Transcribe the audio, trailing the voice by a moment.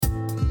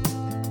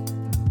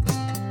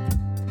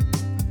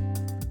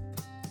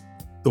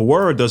The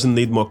world doesn't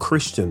need more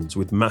Christians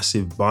with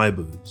massive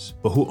Bibles,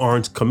 but who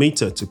aren't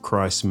committed to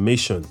Christ's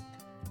mission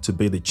to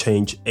be the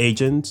change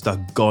agent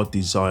that God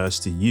desires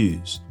to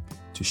use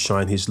to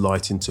shine His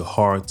light into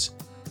hearts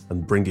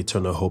and bring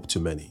eternal hope to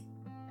many.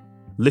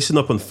 Listen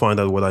up and find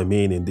out what I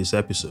mean in this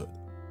episode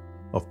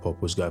of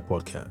Purpose Guy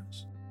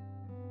Podcast.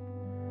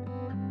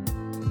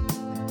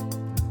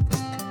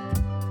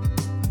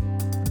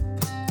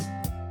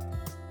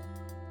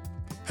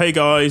 Hey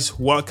guys,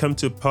 welcome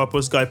to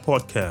Purpose Guy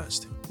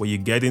Podcast, where you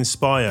get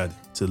inspired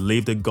to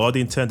live the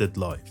God-intended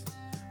life.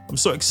 I'm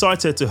so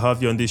excited to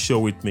have you on this show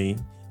with me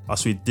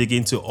as we dig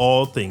into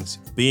all things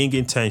being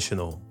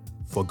intentional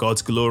for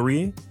God's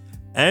glory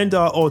and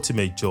our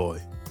ultimate joy.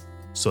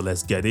 So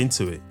let's get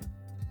into it.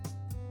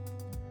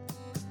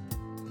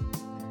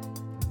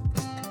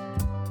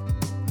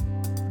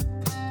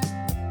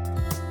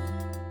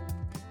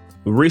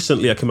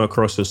 Recently, I came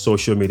across a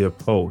social media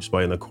post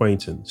by an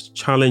acquaintance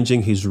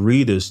challenging his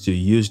readers to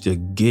use their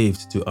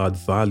gift to add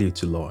value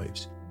to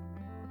lives.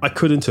 I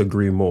couldn't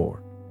agree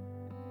more.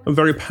 I'm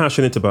very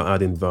passionate about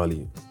adding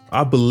value.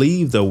 I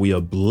believe that we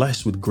are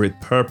blessed with great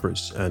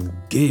purpose and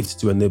gifts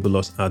to enable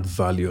us add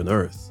value on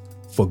earth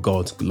for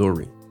God's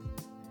glory.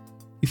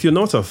 If you're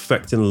not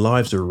affecting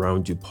lives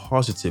around you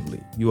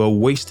positively, you are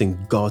wasting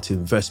God's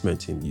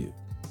investment in you.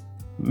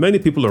 Many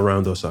people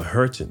around us are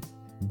hurting,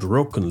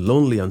 broken,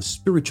 lonely, and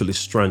spiritually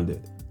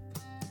stranded.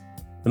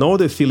 And all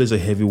they feel is a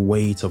heavy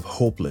weight of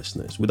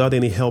hopelessness without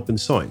any help in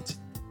sight.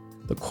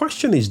 The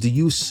question is, do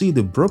you see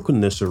the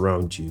brokenness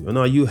around you, and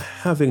are you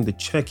having the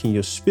check in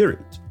your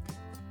spirit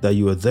that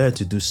you are there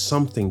to do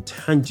something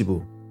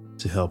tangible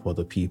to help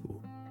other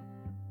people?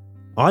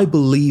 I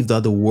believe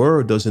that the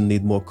world doesn't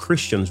need more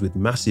Christians with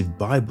massive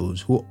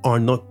Bibles who are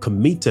not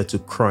committed to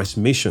Christ's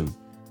mission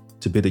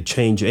to be the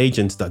change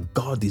agents that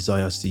God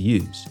desires to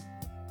use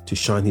to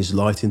shine His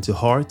light into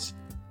hearts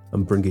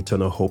and bring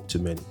eternal hope to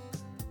many.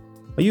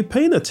 Are you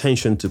paying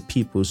attention to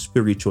people's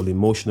spiritual,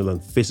 emotional,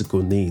 and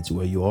physical needs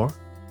where you are?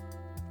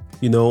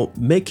 You know,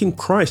 making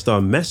Christ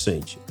our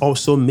message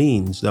also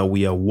means that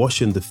we are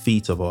washing the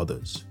feet of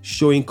others,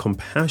 showing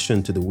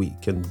compassion to the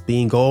weak, and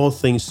being all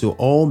things to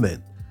all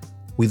men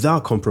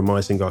without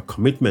compromising our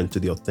commitment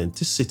to the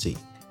authenticity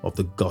of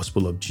the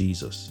gospel of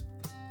Jesus.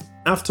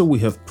 After we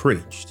have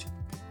preached,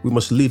 we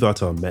must live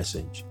out our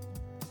message.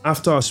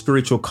 After our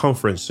spiritual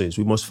conferences,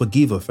 we must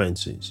forgive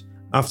offenses.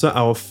 After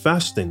our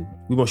fasting,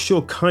 we must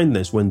show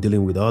kindness when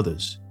dealing with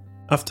others.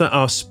 After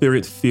our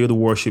spirit-filled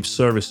worship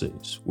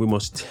services, we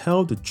must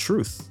tell the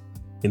truth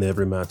in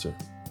every matter.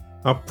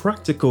 Our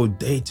practical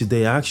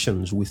day-to-day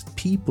actions with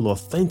people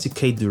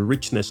authenticate the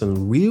richness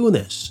and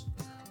realness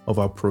of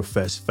our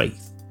professed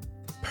faith.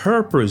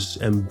 Purpose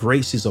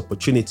embraces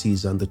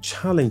opportunities and the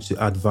challenge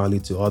to add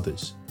value to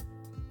others.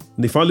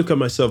 And if I look at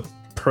myself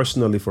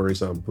personally, for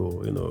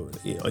example,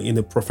 in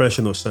a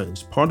professional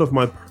sense, part of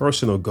my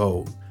personal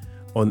goal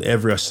on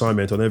every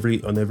assignment, on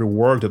every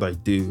work that I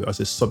do as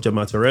a subject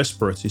matter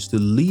expert is to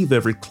leave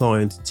every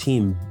client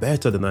team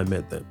better than I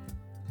met them.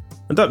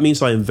 And that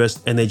means I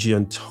invest energy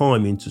and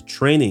time into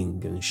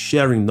training and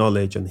sharing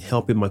knowledge and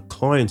helping my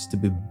clients to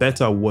be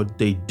better at what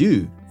they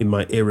do in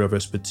my area of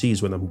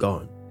expertise when I'm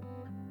gone.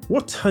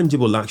 What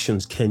tangible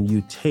actions can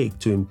you take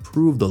to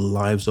improve the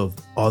lives of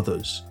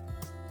others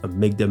and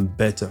make them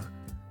better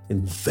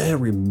in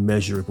very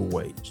measurable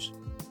ways?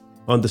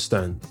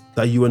 Understand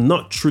that you are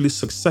not truly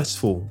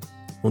successful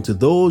until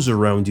those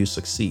around you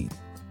succeed,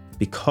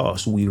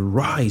 because we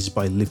rise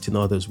by lifting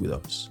others with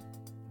us.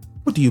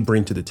 What do you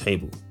bring to the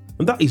table?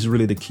 And that is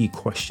really the key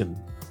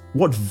question.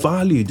 What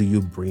value do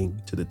you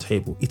bring to the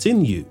table? It's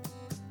in you.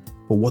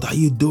 But what are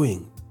you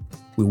doing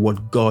with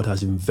what God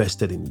has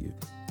invested in you?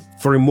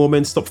 For a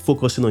moment, stop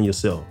focusing on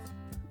yourself,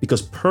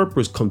 because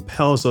purpose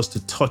compels us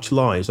to touch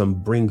lives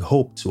and bring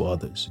hope to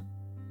others.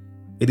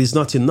 It is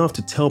not enough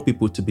to tell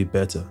people to be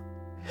better.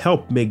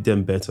 Help make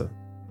them better.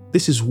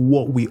 This is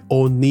what we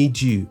all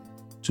need you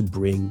to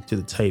bring to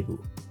the table.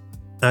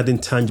 Adding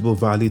tangible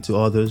value to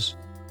others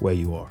where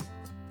you are.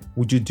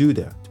 Would you do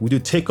that? Would you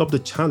take up the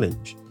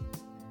challenge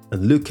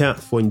and look out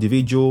for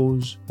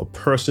individuals or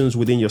persons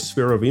within your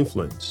sphere of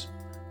influence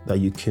that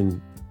you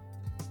can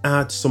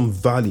add some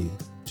value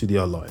to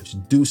their lives?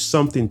 Do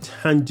something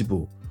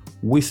tangible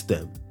with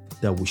them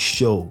that will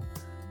show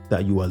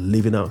that you are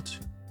living out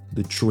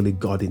the truly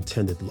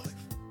God-intended life.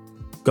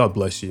 God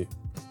bless you.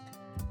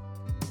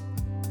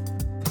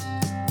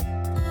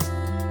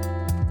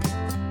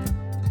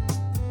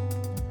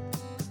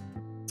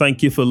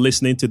 Thank you for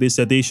listening to this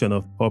edition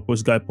of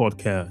Purpose Guy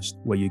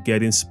Podcast, where you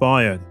get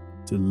inspired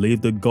to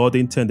live the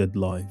God-intended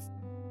life.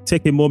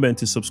 Take a moment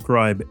to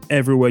subscribe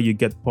everywhere you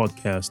get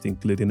podcasts,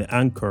 including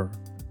Anchor,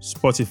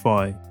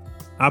 Spotify,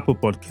 Apple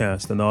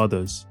Podcasts, and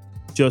others.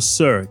 Just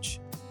search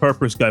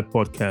Purpose Guy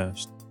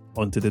Podcast.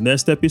 Until the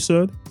next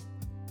episode,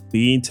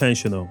 be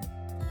intentional